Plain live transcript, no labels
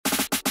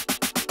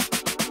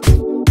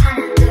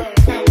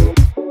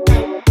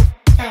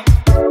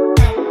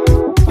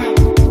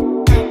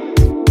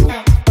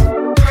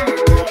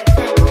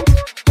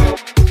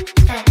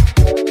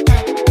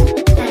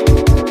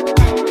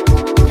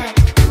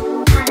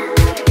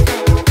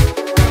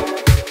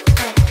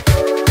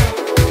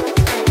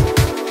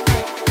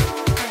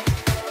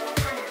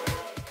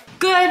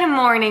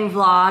morning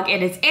vlog.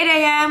 It is 8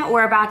 a.m.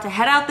 We're about to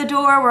head out the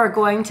door. We're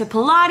going to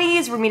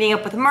Pilates. We're meeting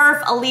up with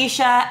Murph,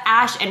 Alicia,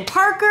 Ash, and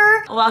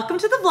Parker. Welcome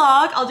to the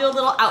vlog. I'll do a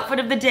little outfit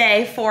of the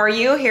day for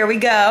you. Here we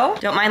go.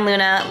 Don't mind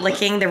Luna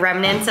licking the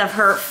remnants of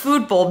her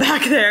food bowl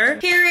back there.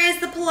 Here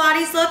is the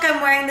Pilates look.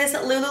 I'm wearing this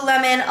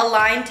Lululemon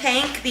Align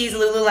tank, these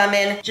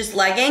Lululemon just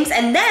leggings,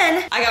 and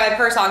then I got my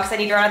purse on because I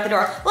need to run out the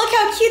door. Look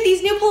how cute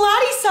these new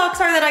Pilates socks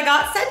are that I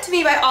got sent to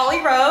me by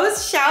Ollie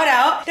Rose. Shout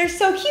out. They're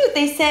so cute.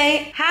 They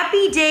say,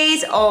 happy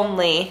days only.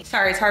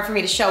 Sorry, it's hard for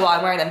me to show while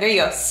I'm wearing them. There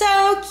you go.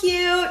 So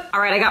cute.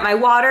 All right, I got my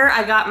water.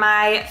 I got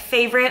my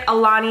favorite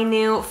Alani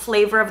Nu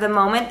flavor of the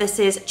moment. This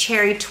is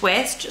cherry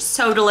twist. Just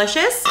so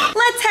delicious.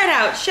 Let's head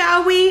out,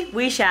 shall we?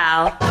 We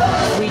shall.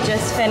 We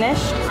just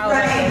finished.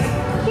 Right.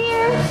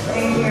 Here.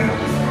 Thank you.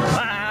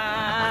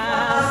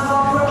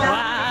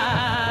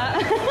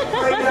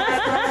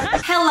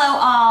 Hello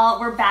all,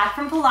 we're back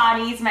from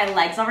Pilates. My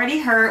legs already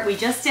hurt. We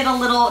just did a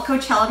little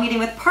Coachella meeting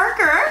with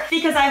Parker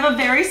because I have a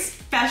very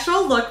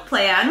special look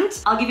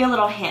planned. I'll give you a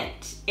little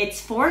hint.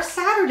 It's for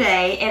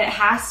Saturday and it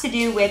has to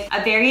do with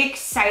a very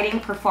exciting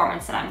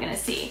performance that I'm gonna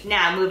see.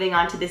 Now, moving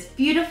on to this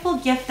beautiful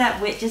gift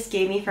that Whit just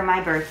gave me for my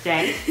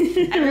birthday.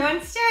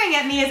 Everyone's staring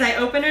at me as I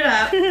open it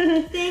up.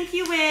 Thank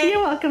you, Whit.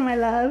 You're welcome, my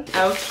love.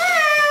 Okay.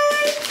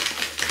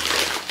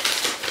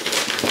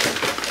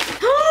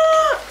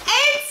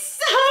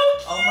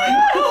 Oh my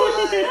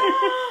god!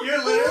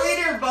 You're literally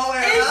your bow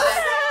arrow. It's so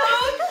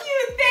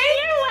cute. Thank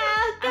you. You're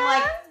welcome. I'm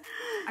like,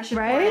 I should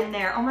put it in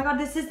there. Oh my god,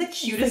 this is the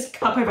cutest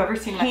cup I've ever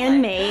seen in my life.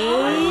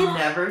 Handmade. I've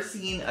never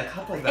seen a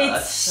cup like that. It's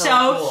That's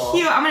so cool.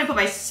 cute. I'm gonna put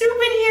my soup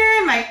in here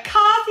and my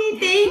coffee.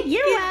 Thank you.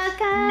 You're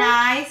welcome.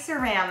 Nice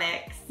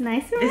ceramics.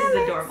 Nice. This is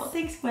adorable.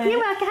 Thanks, Gwen. You're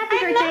welcome. Happy I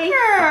birthday.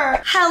 love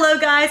her. Hello,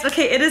 guys.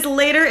 Okay, it is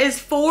later. It's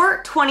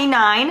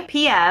 4:29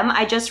 p.m.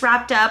 I just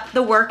wrapped up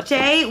the work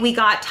day. We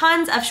got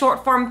tons of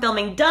short form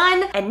filming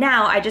done, and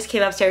now I just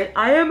came upstairs.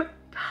 I am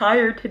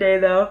tired today,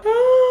 though.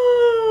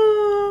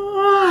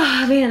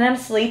 Oh, man, I'm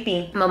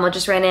sleepy. Mama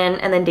just ran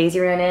in, and then Daisy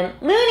ran in.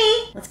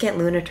 Looney! Let's get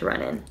Luna to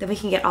run in. Then we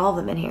can get all of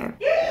them in here.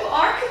 Here you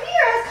are. Come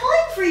here. I was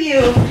calling for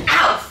you.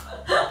 Ow!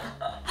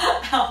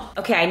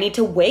 Okay, I need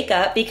to wake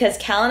up because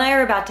Cal and I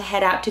are about to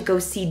head out to go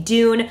see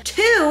Dune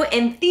 2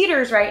 in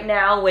theaters right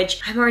now,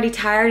 which I'm already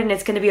tired and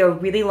it's gonna be a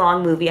really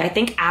long movie. I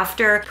think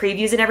after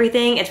previews and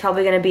everything, it's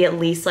probably gonna be at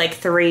least like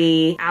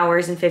 3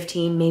 hours and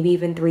 15, maybe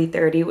even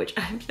 3:30, which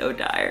I'm so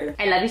tired.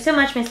 I love you so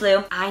much, Miss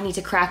Lou. I need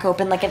to crack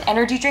open like an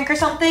energy drink or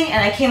something,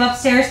 and I came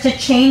upstairs to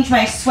change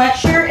my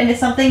sweatshirt into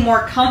something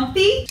more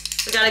comfy.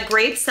 We got a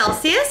grape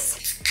Celsius,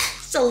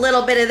 just a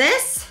little bit of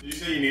this. Did you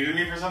say you needed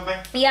me for something?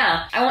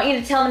 Yeah, I want you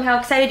to tell them how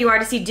excited you are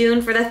to see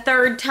Dune for the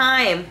 3rd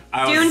time.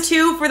 Dune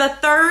 2 for the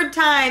 3rd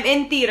time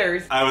in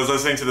theaters. I was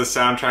listening to the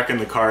soundtrack in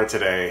the car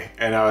today,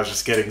 and I was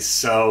just getting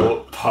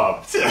so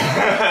pumped.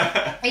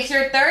 It's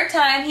your 3rd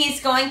time.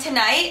 He's going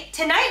tonight.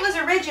 Tonight was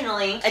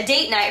originally a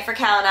date night for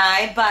Cal and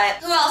I,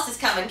 but who else is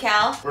coming,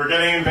 Cal? We're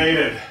getting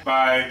invaded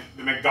by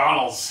the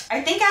McDonald's.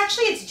 I think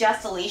actually it's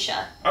just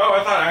Alicia. Oh,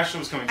 I thought Ashley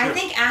was coming too. I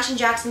think Ash and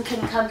Jackson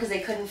couldn't come because they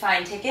couldn't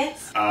find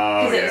tickets.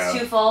 Oh, Because it was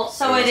too full.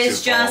 So it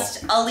is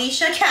just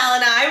Alicia, Cal,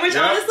 and I, which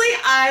honestly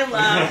I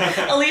love.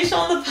 Alicia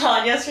on the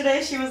pod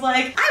yesterday, she was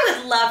like, I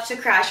would love to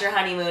crash your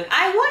honeymoon.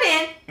 I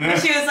wouldn't. But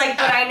she was like,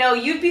 but I know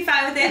you'd be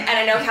fine with it, and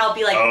I know Cal would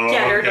be like,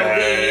 get her to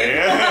leave.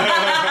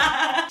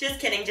 Just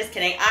kidding, just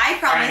kidding. I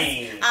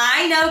promise,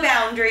 I know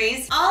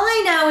boundaries. All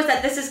I know is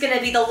that this is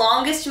gonna be the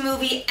longest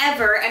movie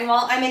ever, and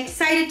while I'm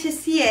excited to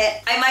see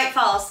it, I might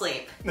fall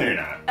asleep. No, you're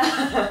not.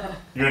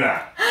 You're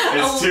not.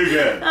 It's too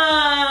good.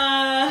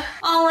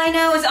 All I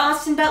know is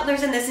Austin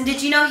Butler's in this, and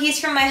did you know he's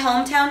from my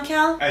hometown,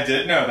 Cal? I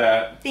did know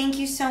that. Thank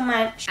you so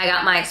much. I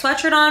got my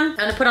sweatshirt on. I'm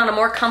gonna put on a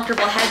more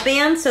comfortable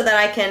headband so that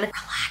I can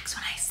relax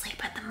when I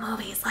sleep at the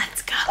movies.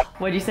 Let's go.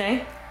 What'd you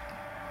say?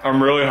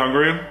 I'm really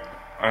hungry.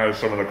 I have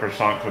some of the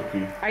croissant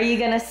cookie. Are you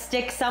gonna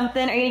stick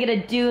something? Are you gonna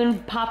get a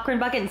Dune popcorn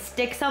bucket and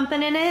stick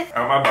something in it?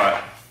 Out my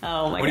butt. Oh my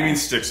god. What do you mean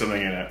stick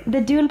something in it?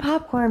 The Dune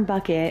popcorn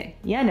bucket.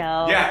 You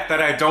know. Yeah,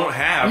 that I don't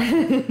have.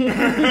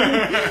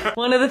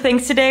 One of the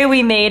things today,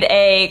 we made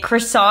a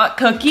croissant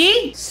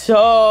cookie.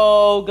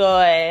 So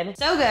good.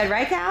 So good,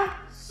 right, Cal?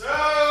 So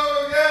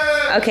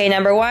good! Okay,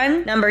 number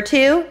 1, number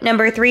 2,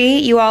 number 3,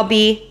 you all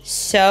be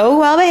so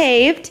well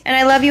behaved, and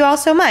I love you all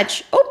so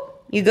much. Oh,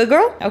 you good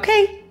girl?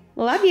 Okay.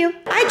 Love you.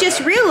 I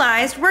just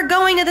realized we're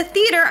going to the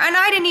theater and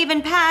I didn't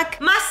even pack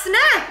my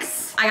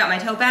snacks. I got my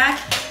tote bag.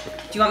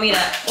 Do you want me to,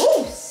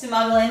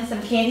 smuggle in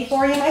some candy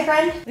for you, my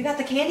friend? We got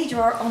the candy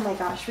drawer. Oh my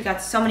gosh, we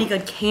got so many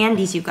good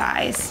candies, you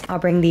guys. I'll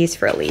bring these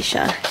for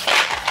Alicia.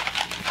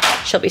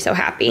 She'll be so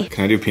happy.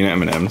 Can I do peanut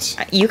M&Ms?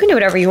 You can do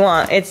whatever you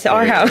want. It's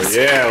our house.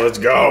 Yeah, let's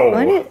go.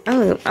 I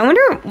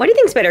wonder, what do you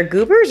think's better,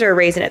 goobers or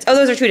Raisinets? Oh,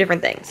 those are 2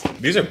 different things.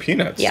 These are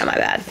peanuts. Yeah, my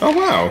bad. Oh,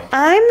 wow.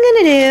 I'm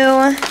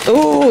gonna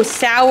do,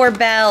 sour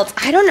belt.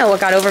 I don't know what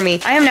got over me.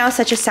 I am now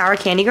such a sour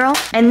candy girl.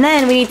 And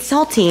then we need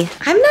salty.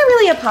 I'm not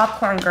really a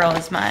popcorn girl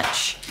as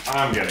much.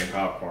 I'm getting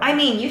popcorn. I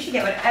mean, you should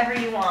get whatever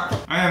you want.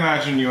 I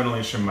imagine you and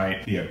Alicia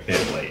might be a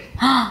bit late.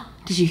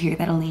 Did you hear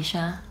that,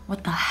 Alicia?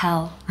 What the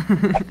hell?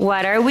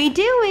 What are we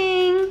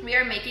doing? We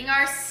are making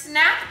our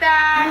snack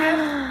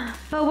bag.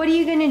 But what are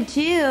you gonna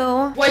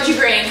do? What'd you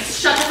bring?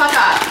 Shut the fuck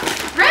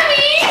up.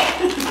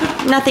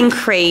 Remy! Nothing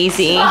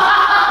crazy.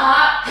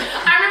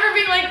 I remember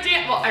being like,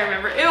 damn, well, I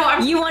remember,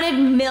 You wanted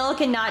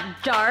milk and not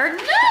dark?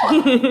 No!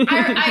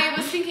 I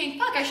was thinking,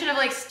 fuck, I should have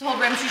like told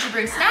Rem she should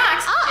bring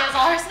snacks. She has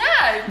all her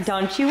snacks.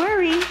 Don't you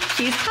worry,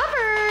 she's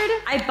covered.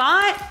 I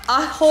bought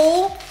a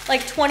whole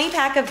like 20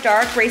 pack of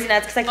dark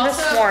Raisinets because I could have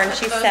sworn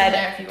she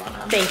said,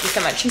 thank you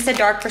so much. She said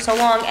dark for so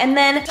long. And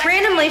then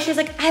randomly she was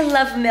like, I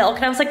love milk.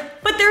 And I was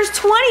like, but there's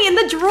 20 in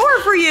the drawer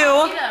for you.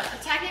 Yeah,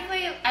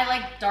 technically I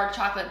like dark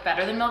chocolate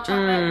better than milk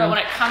chocolate, but when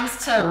it comes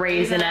to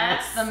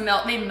Raisinets, the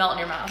milk, they melt in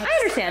your mouth. I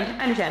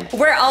understand.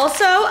 We're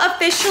also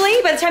officially,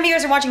 by the time you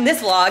guys are watching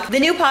this vlog, the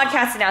new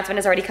podcast announcement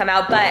has already come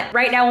out, but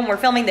right now when we're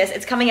filming this,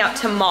 it's coming out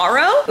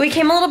tomorrow. We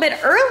came a little bit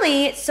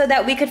early so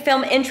that we could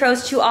film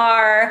intros to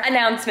our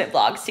announcement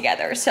vlogs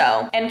together,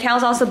 so. And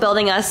Cal's also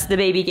building us the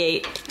baby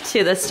gate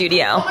to the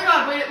studio. Oh my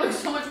god, wait, it looks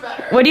so much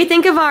better. What do you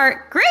think of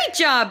our, great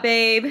job,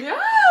 babe. Yeah.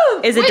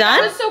 Is it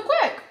done? That was so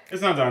quick.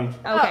 It's not done.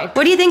 Okay.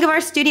 What do you think of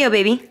our studio,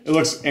 baby? It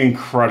looks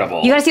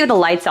incredible. You gotta see with the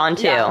lights on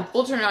too. Yeah,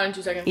 we'll turn it on in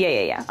 2 seconds.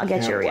 Yeah. I'll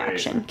get Can't your wait.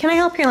 reaction. Can I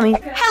help here? Let me.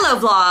 Hello,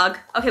 vlog.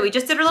 Okay, we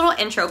just did our little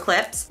intro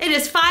clips. It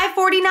is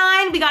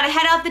 5:49. We gotta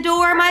head out the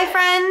door, my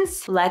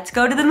friends. Let's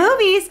go to the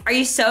movies. Are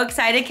you so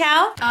excited,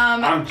 Cal?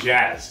 I'm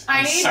jazzed. I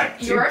I'm need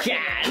psyched. your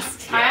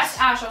jazzed. I asked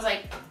Ash, I was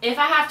like, if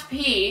I have to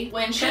pee,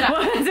 when should I?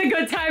 It's a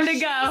good time to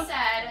She go.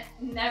 said,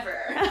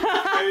 never.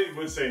 I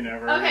would say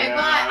never. Okay, yeah.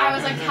 but I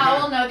was like,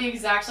 Cal will know the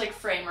exact like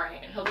frame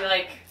rate. And he'll be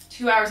like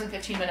 2 hours and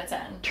 15 minutes in.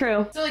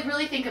 True. So like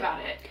really think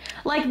about it.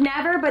 Like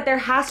never, but there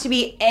has to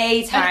be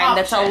a time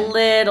that's a option.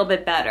 little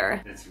bit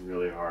better. It's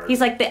really hard. He's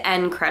like the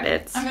end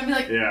credits. I'm gonna be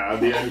like, Yeah,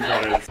 the end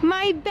credits.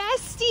 My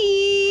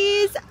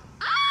besties.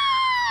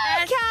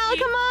 Ah, Cal,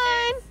 come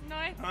on.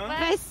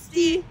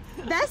 Bestie.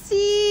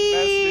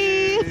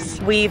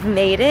 Besties. We've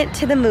made it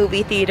to the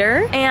movie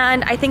theater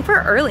and I think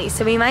we're early,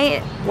 so we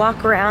might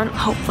walk around.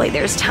 Hopefully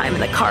there's time in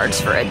the cards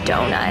for a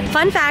donut.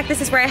 Fun fact,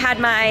 this is where I had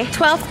my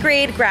 12th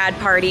grade grad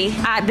party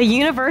at the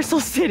Universal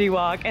City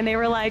Walk and they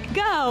were like,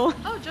 go.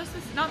 oh, just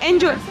this, not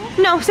Enjoy.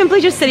 No,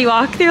 simply just City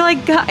Walk. They're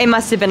like, go. It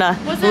must have been a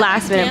Was it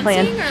last minute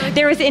plan. dancing or like-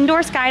 There was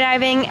indoor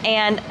skydiving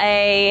and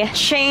a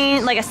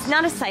chain, like a,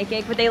 not a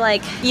psychic, but they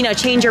like, you know,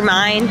 change your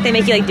mind. They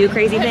make you like do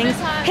crazy things.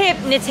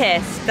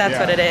 Hypnotist, that's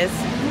what it is.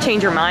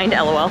 Change your mind,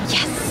 LOL.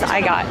 Yes, I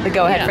got the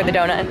go ahead for the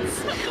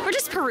donuts. We're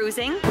just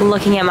perusing.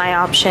 Looking at my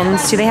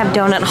options. Do they have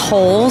donut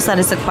holes? That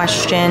is the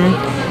question.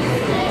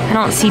 I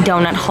don't see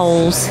donut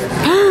holes.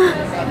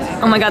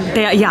 Oh my god,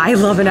 yeah, I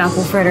love an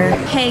apple fritter.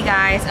 Hey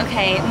guys,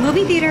 okay,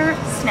 movie theater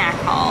snack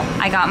haul.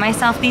 I got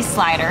myself these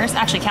sliders.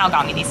 Actually, Cal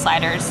got me these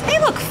sliders. They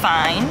look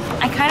fine.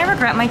 I kind of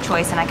regret my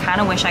choice and I kind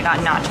of wish I got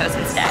nachos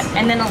instead.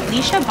 And then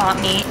Alicia bought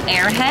me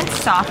Airhead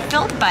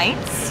soft-filled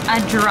bites,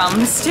 a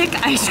drumstick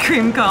ice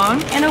cream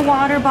cone, and a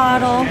water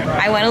bottle.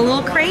 I went a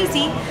little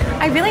crazy.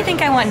 I really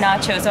think I want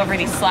nachos over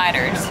these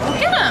sliders.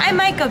 Yeah, I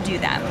might go do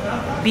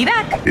that. Be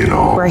back.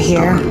 We're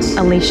here.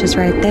 Alicia's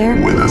right there.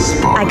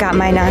 I got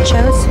my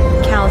nachos.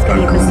 Cal's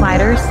gonna eat the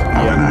sliders.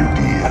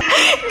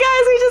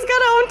 Guys, we just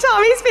got home.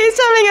 Tommy's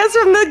FaceTiming us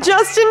from the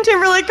Justin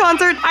Timberlake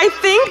concert. I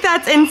think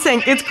that's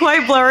NSYNC. It's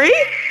quite blurry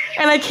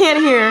and I can't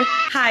hear.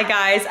 Hi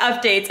guys,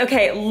 updates.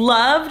 Okay,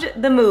 loved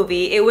the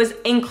movie. It was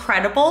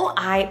incredible.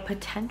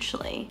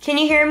 Can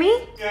you hear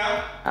me?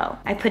 Yeah. Oh,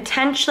 I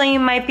potentially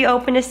might be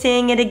open to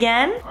seeing it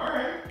again. All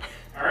right.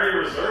 I already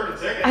reserved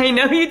a ticket. I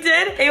know you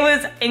did. It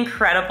was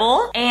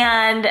incredible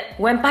and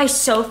went by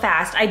so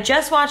fast. I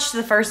just watched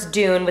the first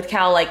Dune with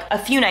Cal like a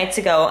few nights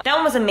ago. That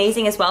one was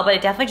amazing as well, but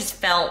it definitely just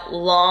felt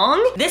long.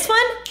 This one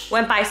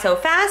went by so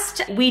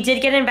fast. We did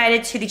get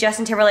invited to the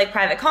Justin Timberlake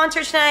private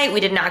concert tonight.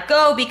 We did not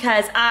go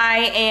because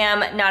I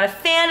am not a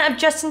fan of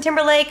Justin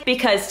Timberlake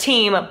because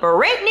Team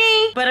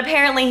Britney, but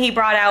apparently he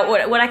brought out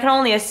what I can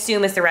only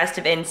assume is the rest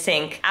of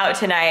NSYNC out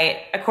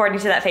tonight, according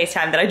to that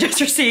FaceTime that I just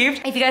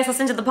received. If you guys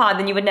listened to the pod,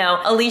 then you would know.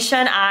 Alicia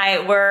and I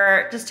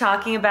were just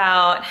talking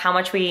about how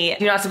much we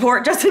do not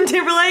support Justin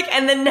Timberlake,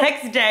 and the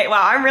next day,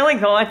 wow, I'm really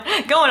going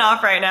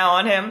off right now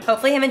on him.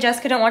 Hopefully him and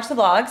Jessica don't watch the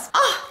vlogs.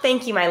 Oh,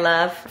 thank you, my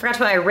love. I forgot to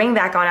put my ring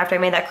back on after I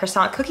made that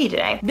croissant cookie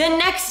today. The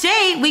next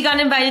day, we got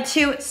invited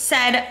to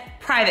said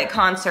private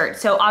concert,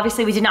 so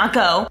obviously we did not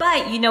go.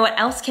 But you know what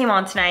else came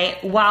on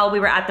tonight while we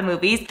were at the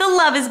movies? The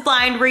Love is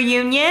Blind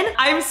reunion.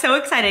 I'm so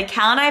excited.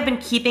 Cal and I have been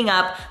keeping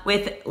up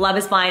with Love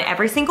is Blind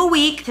every single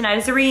week. Tonight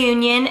is a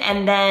reunion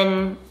and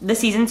then the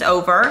season's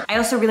over. I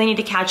also really need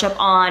to catch up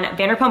on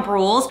Vanderpump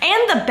Rules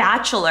and The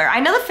Bachelor. I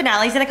know the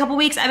finale's in a couple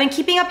weeks. I've been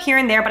keeping up here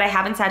and there, but I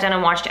haven't sat down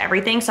and watched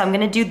everything, so I'm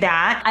gonna do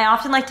that. I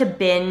often like to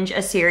binge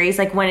a series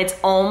like when it's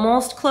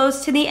almost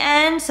close to the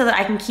end so that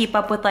I can keep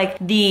up with like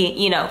the,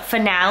 you know,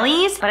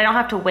 finales, but I don't have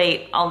have to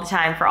wait all the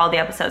time for all the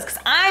episodes because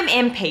I'm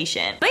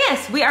impatient. But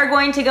yes, we are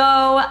going to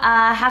go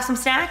have some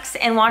snacks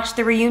and watch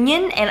the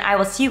reunion, and I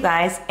will see you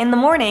guys in the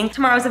morning.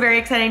 Tomorrow's a very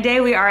exciting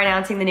day. We are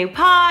announcing the new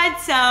pod,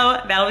 so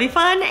that'll be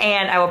fun,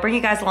 and I will bring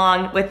you guys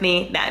along with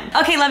me then.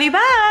 Okay, love you,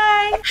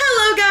 bye.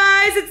 Hello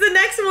guys, it's the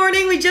next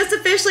morning. We just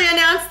officially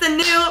announced the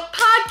new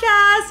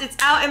podcast. It's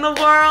out in the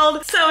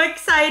world. So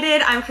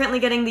excited. I'm currently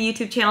getting the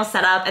YouTube channel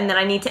set up, and then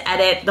I need to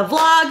edit the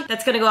vlog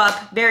that's gonna go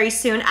up very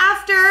soon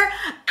after.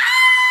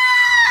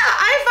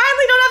 I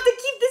finally don't have to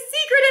keep the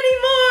secret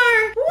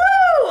anymore.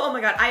 Woo! Oh my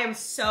God, I am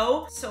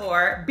so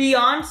sore,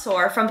 beyond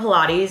sore from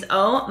Pilates.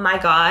 Oh my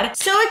God.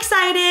 So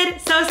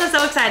excited, so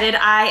excited.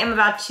 I am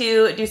about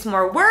to do some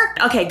more work.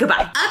 Okay,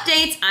 goodbye.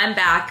 Updates, I'm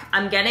back.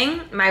 I'm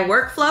getting my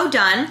workflow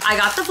done. I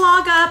got the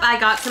vlog up. I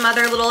got some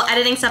other little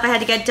editing stuff I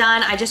had to get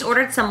done. I just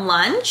ordered some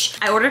lunch.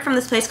 I ordered from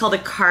this place called The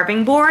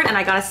Carving Board, and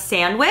I got a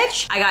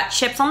sandwich. I got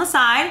chips on the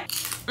side.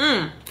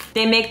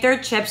 They make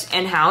their chips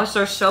in-house.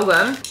 They're so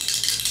good.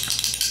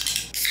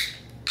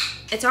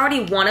 It's already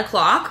 1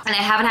 o'clock and I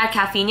haven't had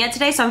caffeine yet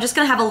today, so I'm just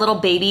gonna have a little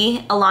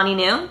baby Alani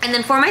Nu. And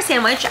then for my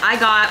sandwich, I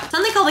got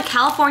something called the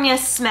California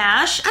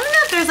Smash. I don't know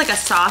if there's like a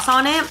sauce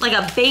on it. Like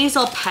a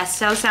basil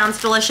pesto sounds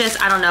delicious.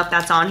 I don't know if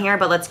that's on here,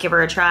 but let's give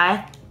her a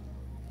try.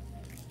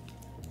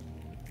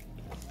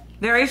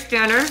 Very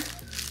standard.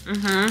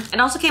 It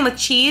also came with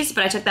cheese,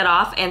 but I took that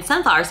off, and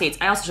sunflower seeds.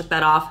 I also took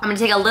that off. I'm gonna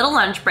take a little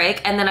lunch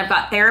break, and then I've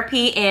got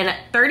therapy in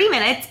 30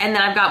 minutes, and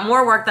then I've got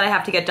more work that I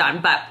have to get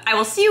done, but I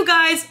will see you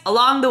guys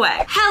along the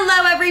way.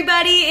 Hello,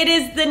 everybody. It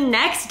is the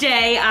next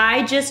day.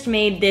 I just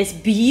made this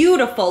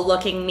beautiful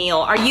looking meal.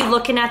 Are you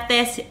looking at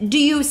this? Do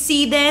you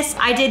see this?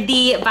 I did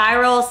the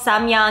viral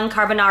Samyang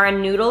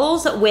carbonara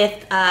noodles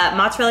with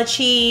mozzarella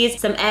cheese,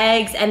 some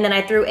eggs, and then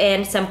I threw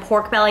in some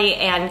pork belly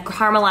and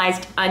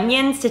caramelized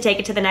onions to take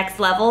it to the next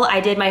level. I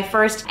did my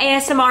first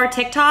ASMR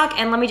TikTok,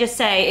 and let me just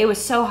say, it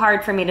was so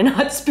hard for me to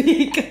not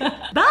speak.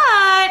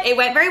 But it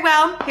went very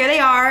well. Here they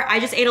are. I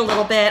just ate a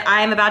little bit.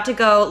 I am about to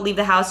go leave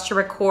the house to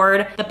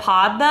record the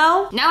pod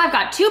though. Now I've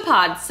got 2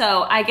 pods,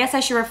 so I guess I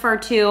should refer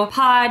to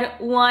pod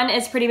 1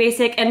 as pretty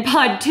basic and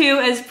pod 2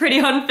 as pretty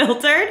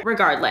unfiltered.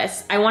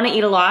 Regardless, I want to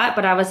eat a lot,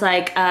 but I was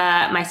like,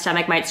 my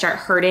stomach might start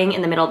hurting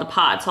in the middle of the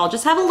pod, so I'll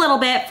just have a little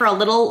bit for a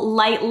little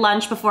light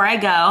lunch before I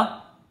go.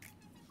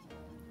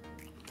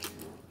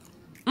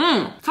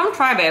 Come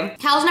try, babe.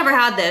 Cal's never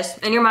had this,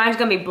 and your mind's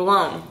gonna be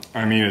blown.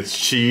 I mean, it's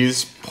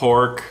cheese,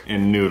 pork,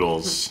 and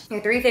noodles.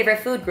 Your 3 favorite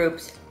food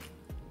groups.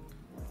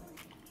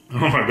 Oh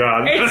my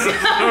God.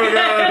 Oh my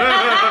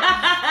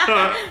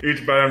God.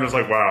 Each bite, I'm just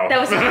like, wow. That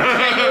was such a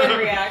genuine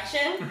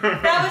reaction.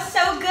 That was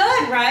so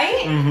good,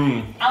 right?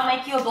 I'll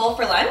make you a bowl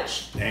for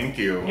lunch. Thank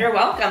you. You're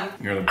welcome.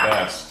 You're the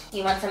best.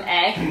 You want some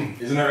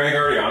egg? Isn't there egg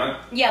already on it?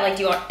 Yeah, like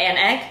do you want an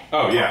egg?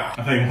 Oh yeah,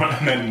 I think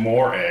I meant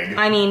more egg.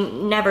 I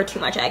mean, never too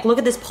much egg. Look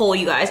at this poll,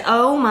 you guys.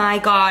 Oh my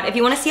God. If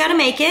you want to see how to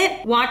make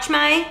it, watch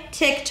my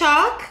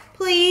TikTok.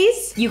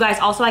 Please. You guys,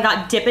 also I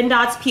got Dippin'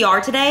 Dots PR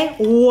today.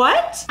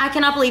 What? I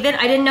cannot believe it.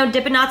 I didn't know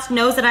Dippin' Dots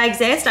knows that I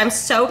exist. I'm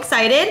so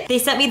excited. They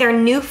sent me their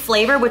new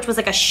flavor, which was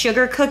like a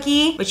sugar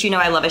cookie, which you know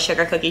I love a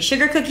sugar cookie.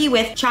 Sugar cookie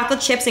with chocolate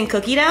chips and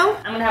cookie dough.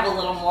 I'm gonna have a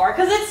little more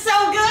because it's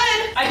so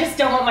good. I just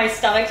don't want my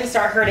stomach to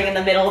start hurting in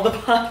the middle of the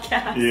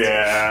podcast.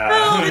 Yeah.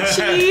 All the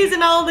cheese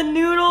and all the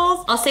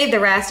noodles. I'll save the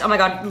rest. Oh my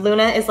God,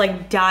 Luna is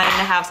like dying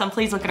to have some.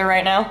 Please look at her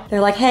right now.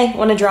 They're like, hey,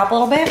 wanna drop a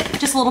little bit?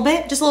 Just a little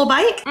bit? Just a little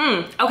bite?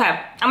 Okay,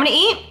 I'm gonna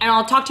eat and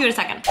I'll talk to you in a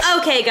second.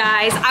 Okay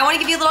guys, I wanna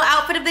give you a little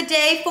outfit of the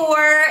day for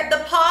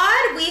the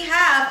pod. We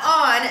have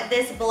on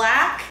this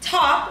black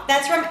top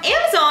that's from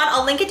Amazon.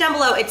 I'll link it down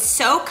below. It's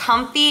so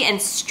comfy and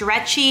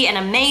stretchy and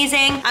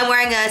amazing. I'm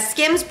wearing a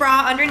Skims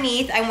bra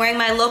underneath. I'm wearing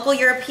my local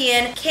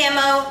European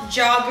camo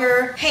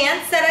jogger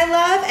pants that I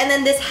love. And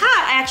then this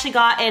hat I actually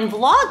got in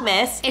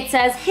Vlogmas. It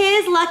says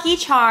his lucky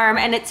charm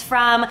and it's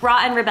from Raw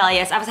and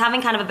Rebellious. I was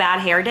having kind of a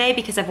bad hair day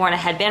because I've worn a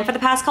headband for the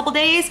past couple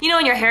days. You know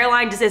when your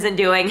hairline just isn't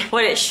doing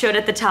what it should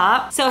at the top.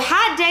 So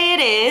hat day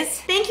it is.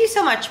 Thank you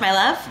so much, my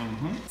love.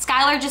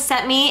 Skylar just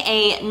sent me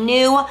a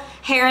new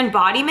hair and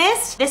body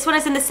mist. This one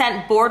is in the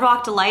scent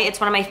Boardwalk Delight. It's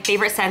one of my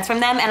favorite scents from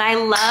them, and I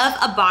love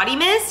a body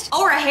mist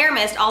or a hair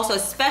mist also,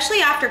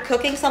 especially after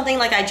cooking something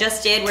like I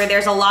just did where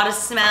there's a lot of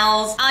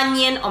smells.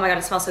 Onion, oh my God,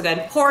 it smells so good.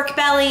 Pork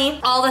belly,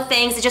 all the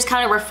things. It just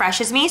kind of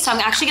refreshes me. So I'm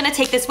actually gonna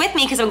take this with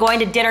me because I'm going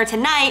to dinner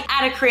tonight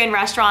at a Korean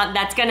restaurant.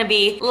 That's gonna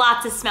be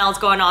lots of smells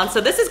going on. So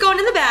this is going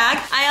in the bag.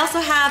 I also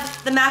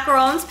have the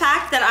macarons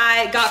pack that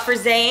I got for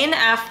Zane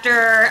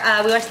after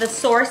we went to the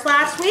Source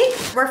last week.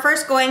 We're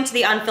first going to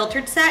the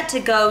unfiltered set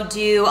to go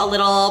do a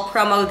little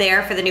promo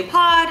there for the new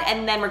pod,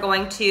 and then we're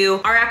going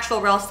to our actual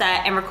real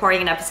set and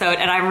recording an episode,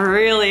 and I'm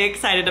really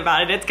excited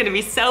about it. It's gonna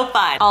be so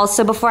fun.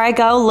 Also, before I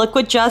go, look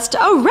what just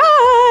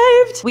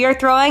arrived. We are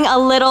throwing a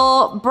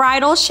little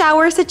bridal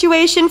shower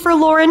situation for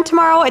Lauren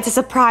tomorrow. It's a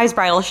surprise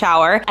bridal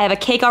shower. I have a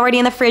cake already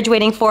in the fridge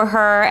waiting for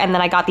her, and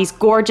then I got these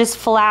gorgeous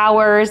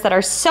flowers that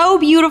are so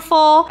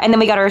beautiful, and then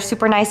we got her a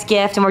super nice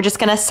gift, and we're just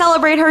gonna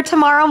celebrate her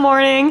tomorrow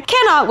morning.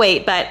 Cannot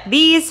wait, but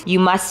these, you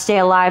must stay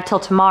alive till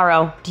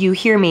tomorrow. Do you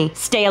hear me? me.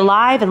 Stay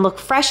alive and look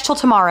fresh till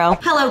tomorrow.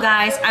 Hello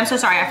guys, I'm so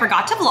sorry, I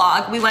forgot to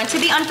vlog. We went to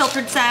the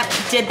Unfiltered set,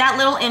 did that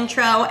little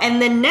intro,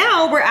 and then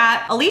now we're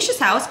at Alicia's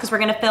house because we're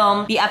gonna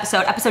film the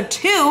episode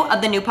 2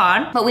 of the new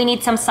pod. But we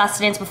need some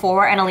sustenance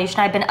before, and Alicia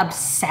and I have been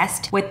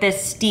obsessed with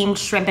this steamed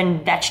shrimp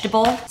and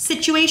vegetable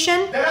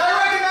situation.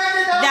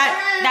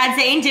 That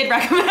Zane did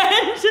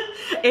recommend.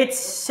 It's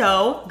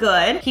so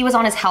good. He was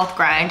on his health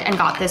grind and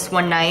got this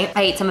one night.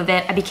 I ate some of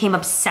it. I became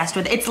obsessed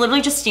with it. It's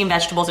literally just steamed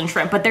vegetables and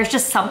shrimp, but there's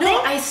just something.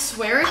 No, I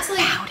swear it's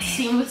like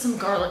steamed with some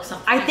garlic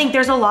sauce. I think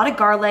there's a lot of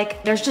garlic.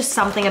 There's just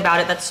something about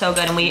it that's so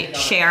good, and we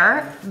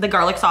share the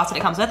garlic sauce that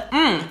it comes with. Can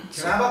I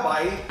have a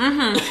bite?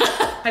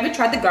 Mm-hmm. Have you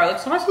tried the garlic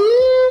sauce?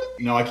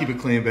 No, I keep it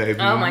clean, baby.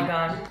 Oh my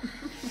God.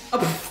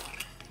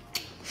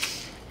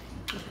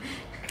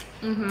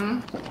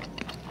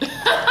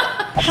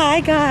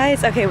 Hi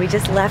guys. Okay, we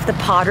just left the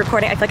pod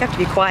recording. I feel like I have to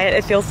be quiet.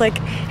 It feels like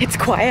it's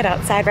quiet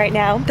outside right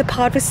now. The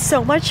pod was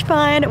so much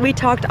fun. We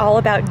talked all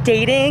about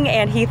dating,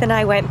 and Heath and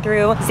I went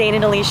through Zane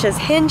and Alicia's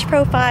Hinge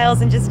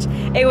profiles, and just,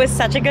 it was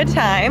such a good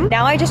time.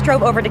 Now I just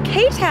drove over to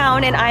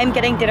K-Town and I'm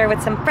getting dinner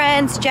with some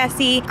friends,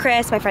 Jesse,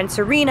 Chris, my friend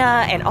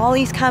Serena, and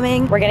Ollie's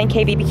coming. We're getting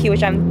KBBQ,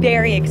 which I'm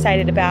very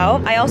excited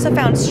about. I also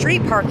found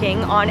street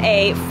parking on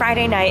a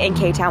Friday night in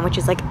K-Town, which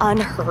is like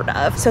unheard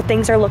of. So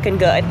things are looking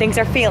good. Things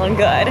are feeling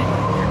good.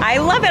 I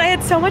love it. I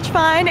had so much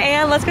fun,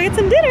 and let's go get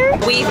some dinner.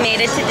 We've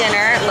made it to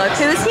dinner. Look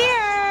who's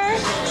here.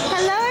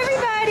 Hello,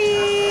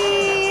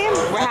 everybody.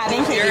 We're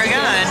having KBBQ. Here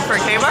again for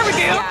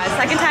K-barbecue. Yeah,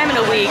 second time in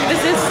a week.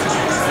 This is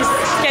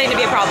getting to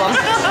be a problem.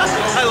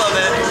 I love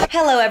it.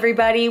 Hello,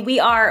 everybody. We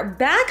are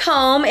back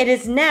home. It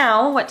is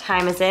now, what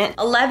time is it?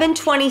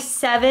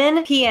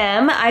 11:27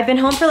 p.m. I've been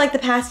home for like the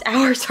past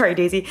hour. Sorry,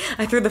 Daisy.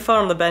 I threw the phone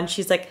on the bench.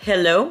 She's like,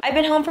 hello. I've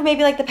been home for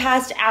maybe like the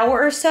past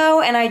hour or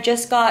so, and I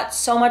just got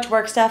so much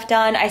work stuff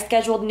done. I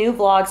scheduled new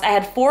vlogs. I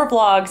had 4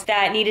 vlogs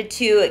that needed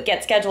to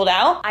get scheduled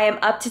out. I am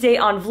up to date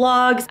on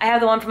vlogs. I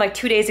have the one from like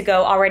 2 days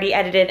ago already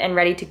edited and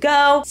ready to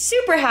go.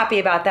 Super happy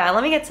about that.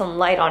 Let me get some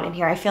light on in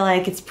here. I feel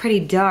like it's pretty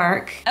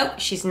dark. Oh,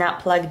 she's not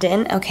plugged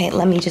in. Okay,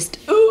 let me just,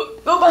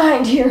 go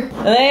behind here.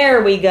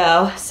 There we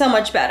go. So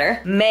much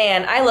better.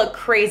 Man, I look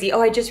crazy.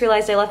 Oh, I just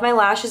realized I left my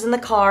lashes in the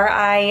car.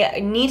 I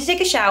need to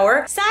take a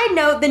shower. Side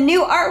note, the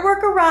new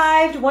artwork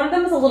arrived. One of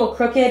them is a little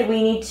crooked.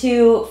 We need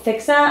to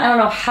fix that. I don't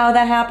know how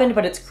that happened,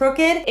 but it's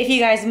crooked. If you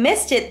guys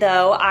missed it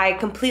though, I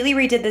completely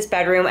redid this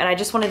bedroom, and I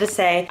just wanted to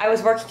say, I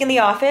was working in the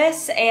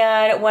office,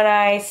 and when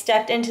I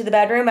stepped into the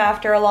bedroom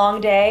after a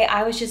long day,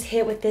 I was just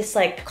hit with this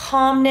like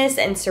calmness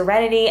and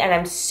serenity, and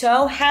I'm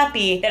so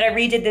happy that I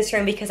redid this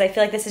room because I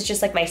feel like this is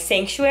just like my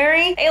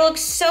sanctuary. It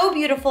looks so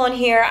beautiful in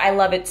here. I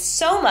love it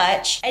so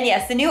much. And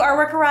yes, the new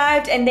artwork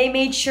arrived, and they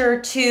made sure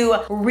to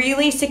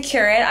really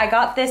secure it. I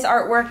got this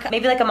artwork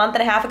maybe like a month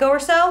and a half ago or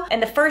so,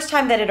 and the first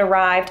time that it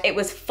arrived, it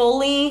was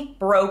fully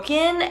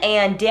broken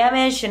and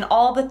damaged and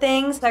all the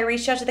things. So I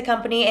reached out to the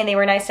company, and they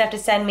were nice enough to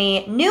send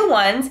me new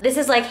ones. This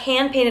is like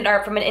hand-painted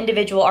art from an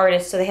individual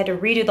artist, so they had to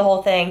redo the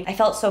whole thing. I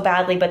felt so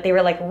badly, but they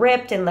were like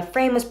ripped, and the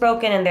frame was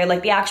broken, and they're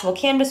like the actual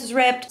canvas was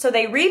ripped. So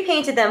they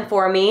repainted them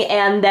for me,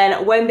 and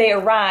then when they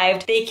arrived,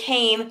 they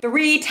came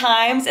 3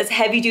 times as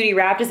heavy-duty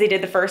wrapped as they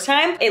did the first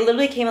time. It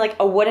literally came in like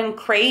a wooden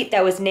crate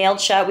that was nailed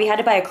shut. We had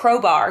to buy a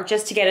crowbar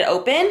just to get it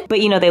open.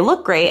 But you know, they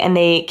look great, and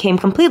they came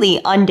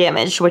completely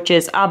undamaged, which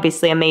is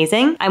obviously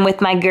amazing. I'm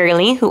with my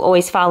girly who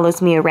always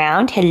follows me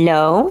around.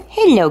 Hello.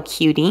 Hello,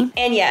 cutie.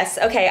 And yes,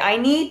 okay, I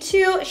need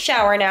to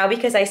shower now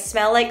because I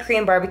smell like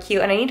Korean barbecue,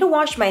 and I need to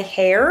wash my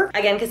hair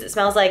again because it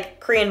smells like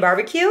Korean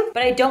barbecue.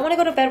 But I don't want to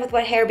go to bed with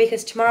wet hair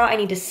because tomorrow I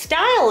need to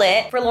style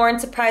it for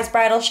Lauren's surprise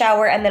bridal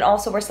shower, and then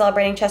also we're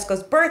celebrating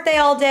Chesko's birthday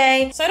all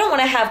day. So I don't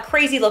want to have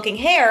crazy looking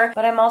hair,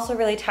 but I'm also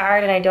really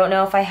tired, and I don't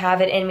know if I have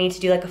it in me to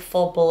do like a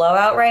full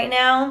blowout right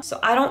now. So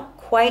I don't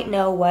quite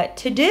know what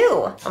to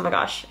do. Oh my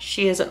gosh,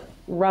 she is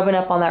rubbing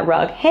up on that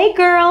rug. Hey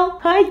girl.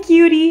 Hi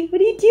cutie.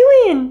 What are you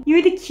doing?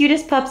 You're the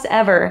cutest pups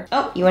ever.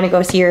 Oh, you want to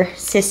go see your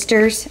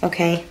sisters?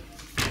 Okay.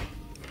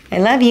 I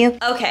love you.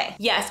 Okay,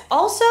 yes.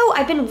 Also,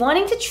 I've been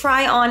wanting to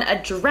try on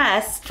a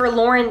dress for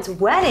Lauren's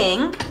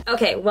wedding.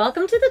 Okay,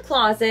 welcome to the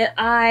closet.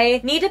 I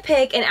need to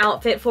pick an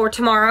outfit for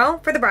tomorrow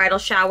for the bridal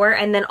shower,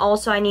 and then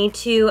also I need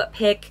to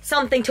pick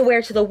something to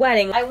wear to the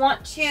wedding. I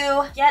want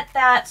to get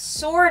that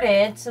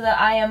sorted so that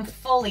I am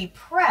fully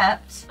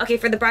prepped. Okay,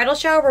 for the bridal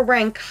shower, we're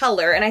wearing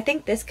color, and I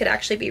think this could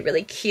actually be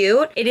really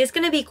cute. It is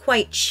gonna be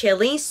quite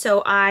chilly,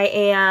 so I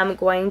am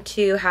going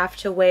to have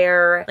to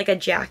wear like a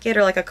jacket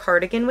or like a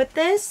cardigan with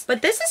this.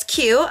 But this is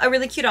cute, a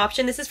really cute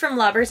option. This is from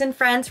Lovers and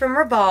Friends from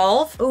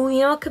Revolve. Oh, you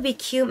know what could be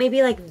cute?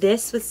 Maybe like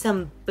this with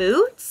some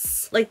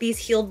boots. like these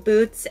heeled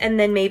boots and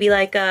then maybe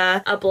like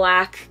a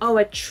black, oh,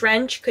 a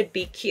trench could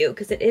be cute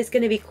because it is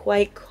gonna be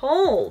quite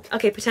cold.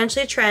 Okay,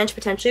 potentially a trench,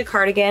 potentially a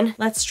cardigan.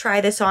 Let's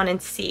try this on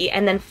and see.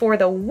 And then for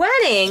the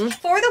wedding,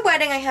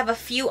 I have a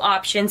few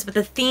options, but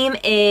the theme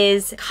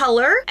is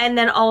color. And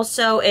then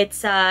also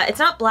it's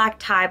not black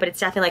tie, but it's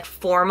definitely like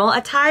formal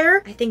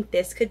attire. I think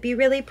this could be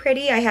really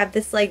pretty. I have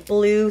this like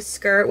blue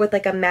skirt with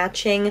like a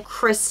matching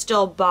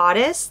crystal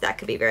bodice. That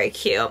could be very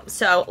cute.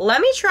 So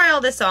let me try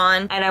all this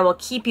on and I will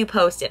keep you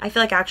posted. I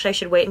feel like actually I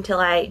should wait until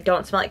I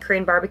don't smell like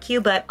Korean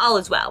barbecue, but all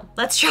is well.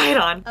 Let's try it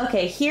on.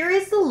 Okay, here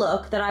is the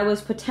look that I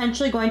was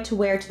potentially going to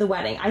wear to the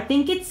wedding. I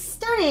think it's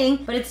stunning,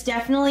 but it's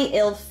definitely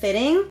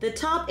ill-fitting. The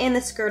top and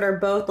the skirt are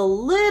both a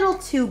little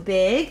too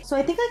big, so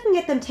I think I can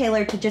get them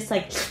tailored to just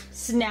like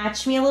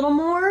snatch me a little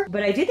more,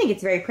 but I do think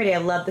it's very pretty. I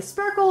love the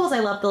sparkles. I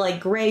love the like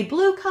gray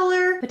blue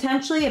color.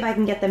 Potentially, if I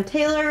can get them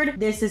tailored,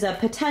 this is a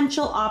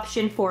potential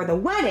option for the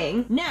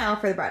wedding. Now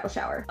for the bridal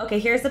shower. Okay,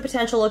 here's the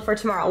potential look for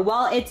tomorrow.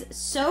 While it's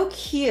so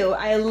cute,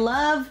 I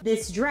love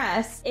this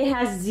dress. It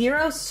has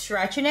zero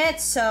stretch in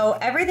it, so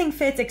everything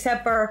fits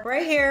except for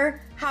right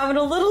here, having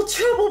a little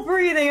trouble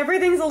breathing.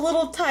 Everything's a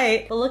little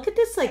tight. But look at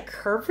this like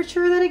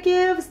curvature that it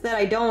gives that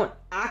I don't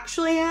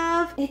actually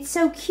have. It's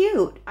so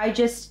cute. I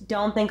just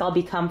don't think I'll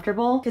be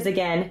comfortable because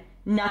again,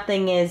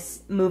 nothing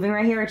is moving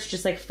right here. It's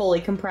just like fully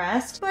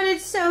compressed, but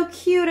it's so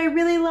cute. I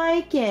really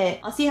like it.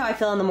 I'll see how I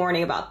feel in the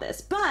morning about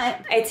this,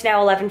 but it's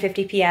now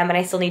 11:50 p.m. and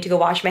I still need to go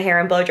wash my hair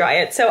and blow dry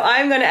it. So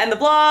I'm gonna end the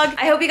vlog.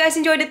 I hope you guys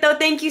enjoyed it though.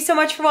 Thank you so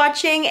much for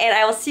watching and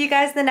I will see you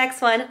guys in the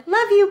next one.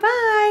 Love you,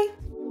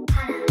 bye.